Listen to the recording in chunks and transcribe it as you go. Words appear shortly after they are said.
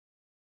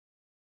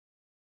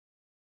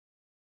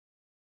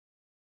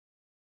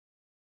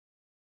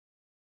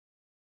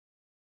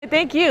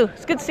Thank you.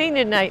 It's good seeing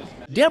you tonight.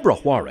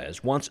 Debora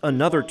Juarez wants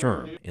another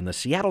term in the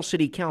Seattle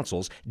City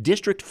Council's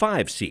District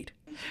 5 seat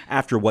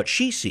after what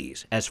she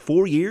sees as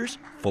 4 years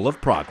full of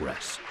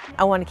progress.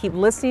 I want to keep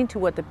listening to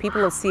what the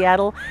people of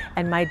Seattle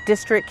and my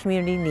district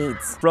community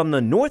needs. From the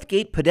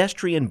Northgate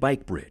pedestrian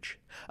bike bridge,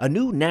 a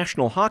new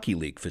National Hockey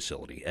League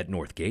facility at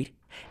Northgate,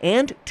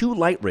 and 2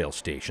 light rail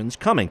stations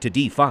coming to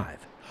D5,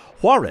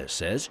 Juarez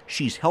says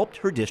she's helped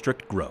her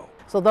district grow.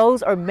 So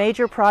those are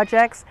major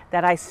projects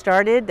that I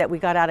started, that we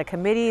got out of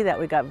committee, that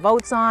we got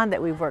votes on,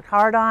 that we've worked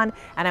hard on,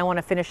 and I want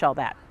to finish all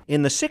that.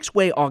 In the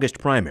 6-way August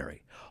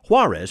primary,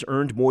 Juarez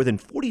earned more than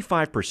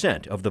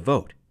 45% of the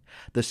vote,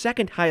 the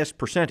second highest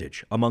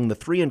percentage among the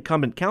 3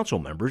 incumbent council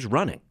members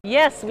running.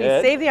 Yes, we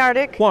saved the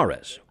Arctic.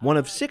 Juarez, one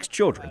of 6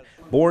 children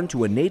born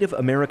to a Native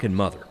American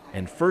mother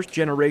and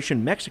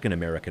first-generation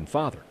Mexican-American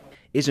father,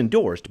 is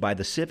endorsed by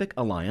the Civic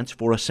Alliance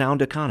for a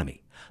Sound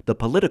Economy, the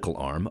political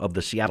arm of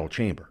the Seattle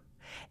Chamber,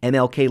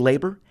 MLK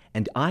Labor,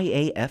 and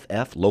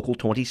IAFF Local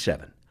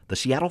 27, the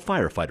Seattle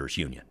Firefighters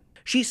Union.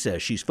 She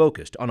says she's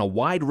focused on a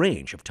wide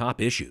range of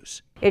top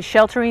issues. It's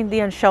sheltering the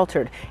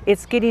unsheltered.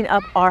 It's getting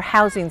up our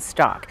housing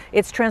stock.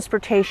 It's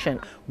transportation.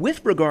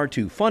 With regard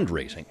to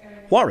fundraising,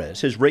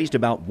 Juarez has raised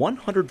about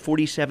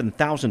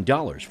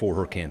 $147,000 for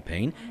her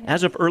campaign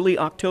as of early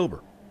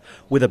October,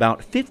 with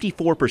about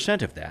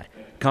 54% of that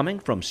coming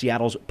from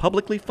Seattle's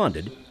publicly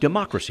funded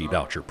Democracy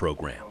Voucher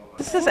program.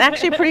 This is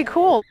actually pretty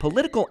cool.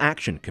 Political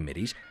action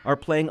committees are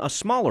playing a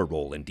smaller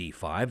role in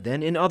D5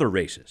 than in other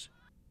races.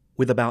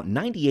 With about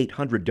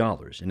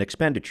 $9,800 in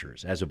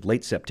expenditures as of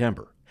late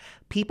September,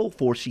 People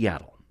for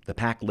Seattle, the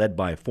PAC led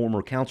by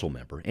former council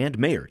member and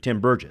mayor Tim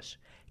Burgess,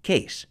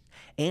 CASE,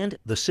 and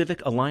the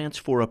Civic Alliance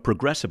for a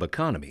Progressive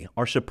Economy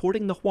are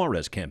supporting the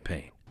Juarez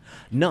campaign.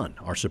 None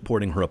are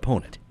supporting her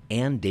opponent,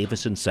 Ann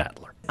Davison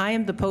Sattler. I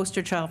am the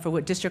poster child for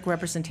what district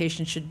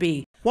representation should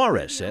be.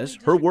 Juarez says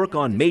her work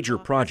on major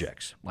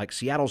projects like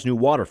Seattle's new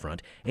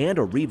waterfront and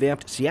a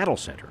revamped Seattle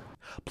Center,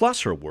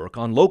 plus her work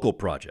on local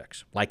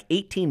projects like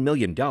 $18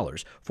 million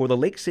for the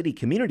Lake City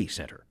Community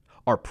Center,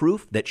 are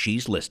proof that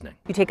she's listening.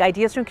 You take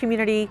ideas from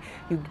community,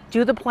 you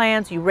do the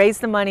plans, you raise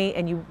the money,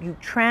 and you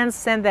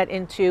transcend that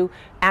into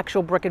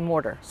actual brick and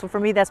mortar. So for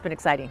me, that's been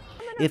exciting.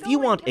 If you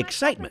want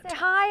excitement.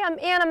 Hi, I'm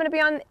Ann. I'm going to be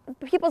on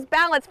people's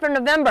ballots for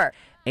November.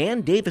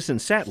 Ann Davison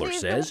Sattler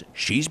says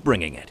she's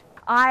bringing it.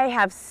 I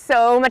have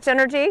so much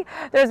energy.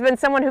 There's been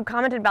someone who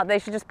commented about they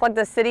should just plug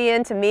the city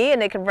into me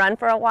and they can run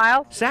for a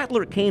while.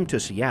 Sattler came to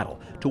Seattle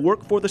to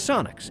work for the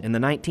Sonics in the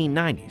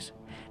 1990s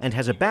and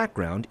has a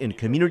background in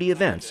community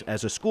events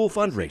as a school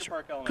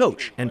fundraiser,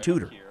 coach, and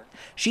tutor.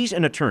 She's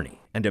an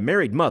attorney and a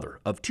married mother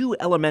of 2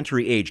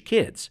 elementary-age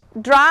kids.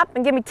 Drop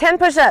and give me 10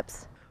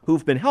 push-ups.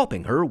 Who've been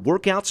helping her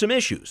work out some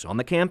issues on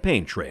the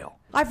campaign trail.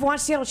 I've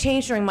watched Seattle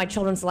change during my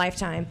children's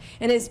lifetime,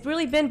 and it's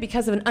really been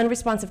because of an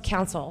unresponsive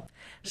council.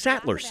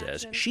 Sattler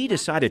says she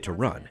decided to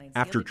run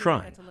after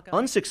trying,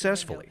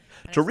 unsuccessfully,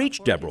 to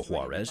reach Debora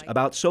Juarez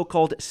about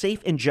so-called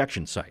safe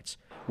injection sites,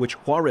 which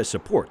Juarez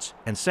supports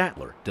and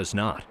Sattler does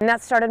not. And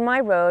that started my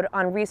road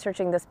on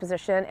researching this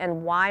position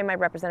and why my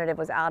representative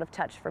was out of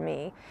touch for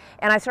me.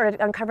 And I started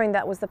uncovering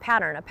that was the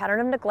pattern, a pattern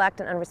of neglect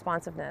and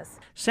unresponsiveness.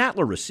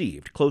 Sattler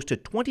received close to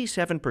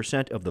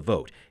 27% of the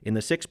vote in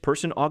the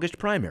 6-person August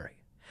primary,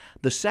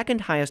 the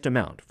second highest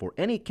amount for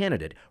any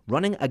candidate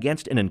running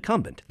against an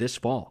incumbent this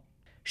fall.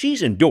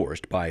 She's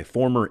endorsed by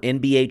former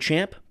NBA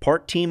champ,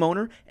 part team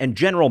owner, and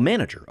general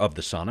manager of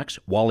the Sonics,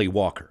 Wally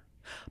Walker,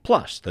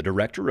 plus the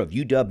director of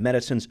UW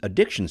Medicine's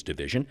Addictions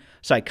Division,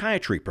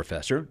 psychiatry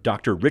professor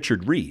Dr.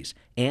 Richard Rees,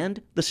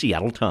 and the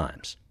Seattle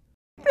Times.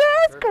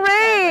 That's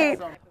great!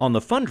 On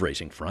the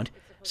fundraising front,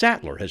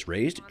 Sattler has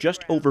raised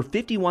just over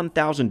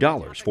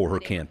 $51,000 for her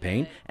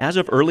campaign as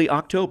of early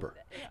October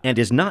and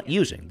is not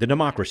using the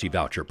Democracy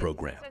Voucher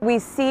program. We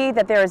see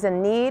that there is a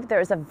need, there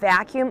is a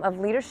vacuum of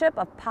leadership,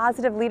 of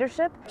positive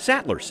leadership.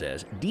 Sattler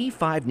says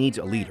D5 needs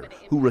a leader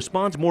who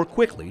responds more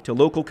quickly to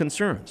local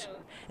concerns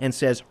and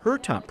says her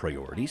top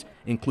priorities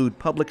include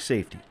public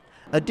safety,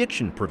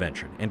 addiction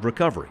prevention and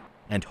recovery,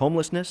 and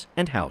homelessness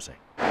and housing.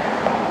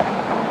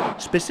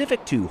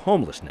 Specific to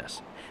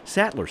homelessness,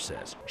 Sattler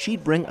says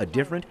she'd bring a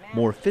different,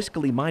 more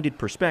fiscally minded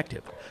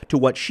perspective to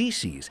what she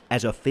sees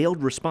as a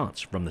failed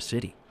response from the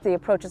city. The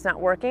approach is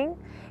not working,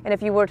 and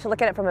if you were to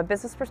look at it from a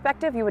business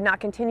perspective, you would not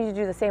continue to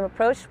do the same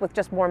approach with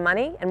just more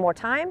money and more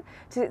time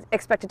to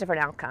expect a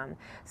different outcome.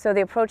 So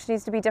the approach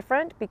needs to be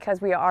different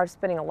because we are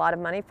spending a lot of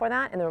money for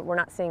that, and we're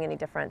not seeing any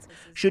difference.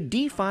 Should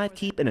D5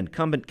 keep an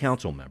incumbent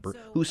council member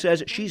who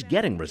says she's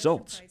getting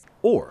results,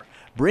 or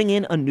bring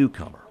in a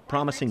newcomer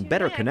promising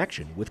better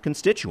connection with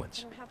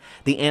constituents?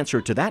 The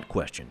answer to that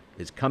question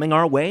is coming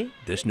our way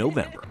this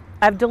November.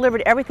 I've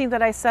delivered everything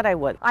that I said I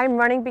would. I'm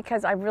running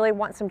because I really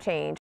want some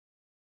change.